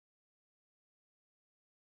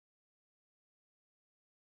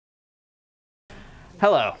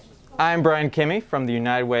Hello, I'm Brian Kimmey from the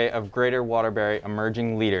United Way of Greater Waterbury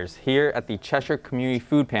Emerging Leaders here at the Cheshire Community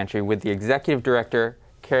Food Pantry with the Executive Director,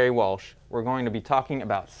 Kerry Walsh. We're going to be talking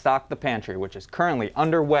about Stock the Pantry, which is currently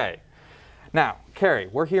underway. Now, Kerry,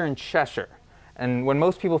 we're here in Cheshire, and when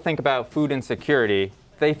most people think about food insecurity,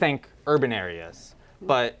 they think urban areas,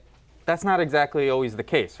 but that's not exactly always the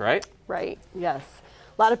case, right? Right, yes.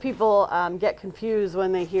 A lot of people get confused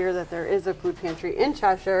when they hear that there is a food pantry in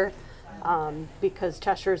Cheshire because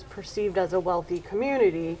Cheshire is perceived as a wealthy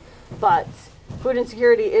community, but food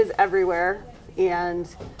insecurity is everywhere,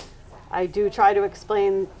 and I do try to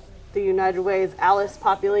explain the United Way's ALICE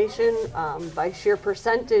population. By sheer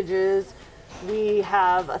percentages, we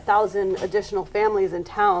have 1,000 additional families in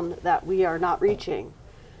town that we are not reaching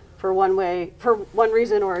for one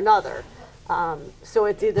reason or another. So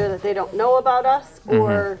it's either that they don't know about us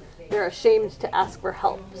or they're ashamed to ask for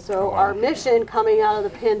help. So our mission coming out of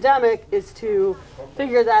the pandemic is to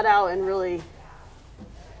figure that out and really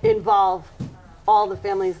involve all the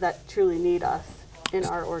families that truly need us in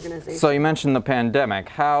our organization. So you mentioned the pandemic.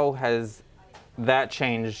 How has that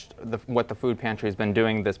changed what the food pantry has been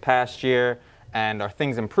doing this past year, and are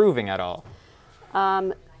things improving at all?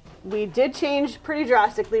 We did change pretty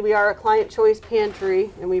drastically. We are a client choice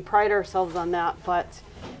pantry, and we pride ourselves on that, but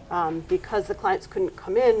because the clients couldn't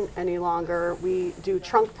come in any longer, we do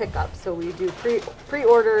trunk pickup. So we do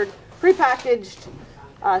pre-ordered, pre-packaged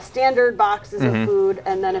standard boxes of food,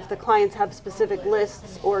 and then if the clients have specific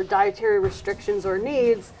lists or dietary restrictions or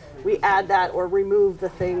needs, we add that or remove the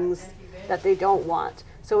things that they don't want.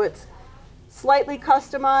 So it's slightly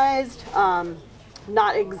customized,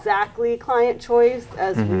 not exactly client choice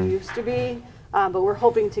as we used to be, but we're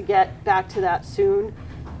hoping to get back to that soon.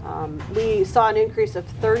 We saw an increase of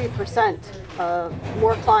 30% of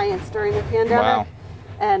more clients during the pandemic,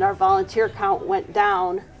 and our volunteer count went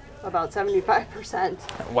down about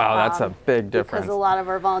 75%. Wow, that's a big difference. Because a lot of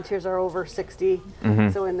our volunteers are over 60,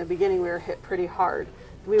 so in the beginning we were hit pretty hard.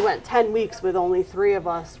 We went 10 weeks with only 3 of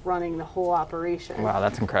us running the whole operation. Wow,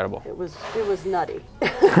 that's incredible. It was nutty.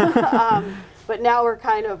 But now we're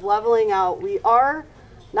kind of leveling out. We are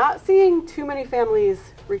not seeing too many families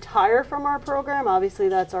retire from our program. Obviously,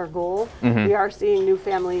 that's our goal. We are seeing new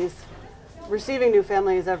families, receiving new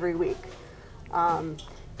families every week.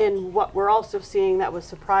 And what we're also seeing that was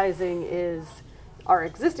surprising is our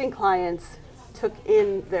existing clients took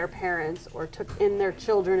in their parents or took in their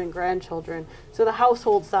children and grandchildren. So the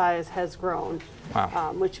household size has grown,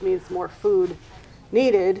 which means more food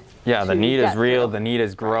needed. Yeah, the need is real, the need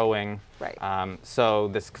is growing. Right. So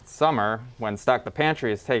this summer, when Stock the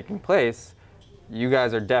Pantry is taking place, you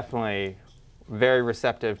guys are definitely very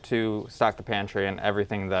receptive to Stock the Pantry and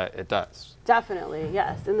everything that it does. Definitely,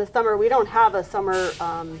 yes. In the summer, we don't have a summer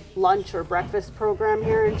lunch or breakfast program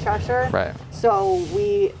here in Cheshire. Right. So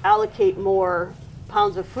we allocate more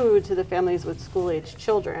pounds of food to the families with school-aged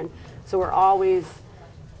children. So we're always,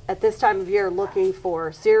 at this time of year, looking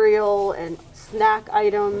for cereal and snack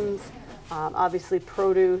items. Obviously,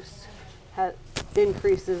 produce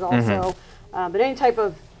increases also. But any type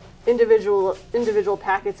of individual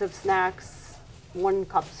packets of snacks, 1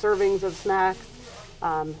 cup servings of snacks,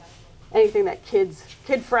 anything that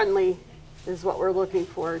kid-friendly is what we're looking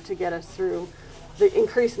for to get us through the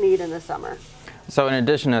increased need in the summer. So in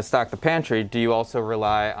addition to Stock the Pantry, do you also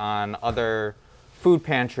rely on other food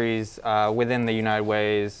pantries within the United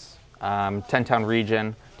Way's 10-town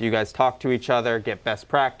region? Do you guys talk to each other, get best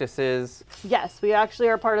practices? Yes, we actually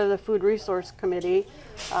are part of the Food Resource Committee,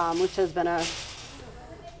 which has been a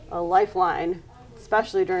lifeline,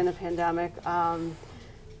 especially during the pandemic,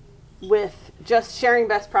 with just sharing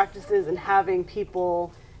best practices and having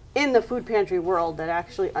people in the food pantry world that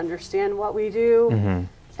actually understand what we do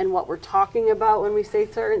and what we're talking about when we say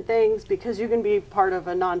certain things, because you can be part of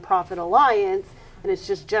a nonprofit alliance and it's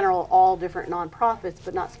just general all different nonprofits,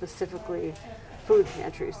 but not specifically food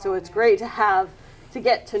pantries. So it's great to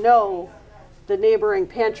get to know the neighboring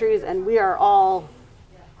pantries, and we are all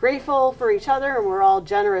grateful for each other and we're all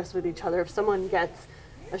generous with each other. If someone gets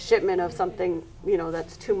a shipment of something,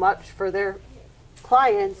 that's too much for their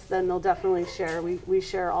clients, then they'll definitely share. We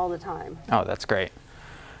share all the time. Oh, that's great.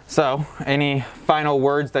 So, any final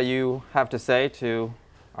words that you have to say to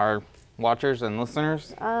our watchers and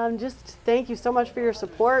listeners? Just thank you so much for your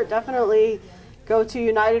support. Definitely go to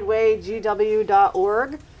UWGW.org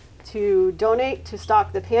to donate to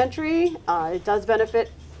Stock the Pantry. It does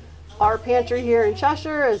benefit our pantry here in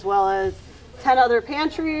Cheshire as well as 10 other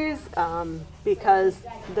pantries because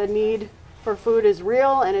the need for food is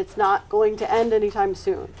real and it's not going to end anytime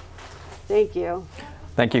soon. Thank you.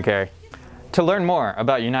 Thank you, Kerry. To learn more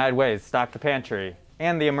about United Way's Stock the Pantry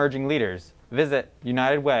and the emerging leaders, Visit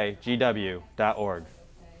UnitedWayGW.org.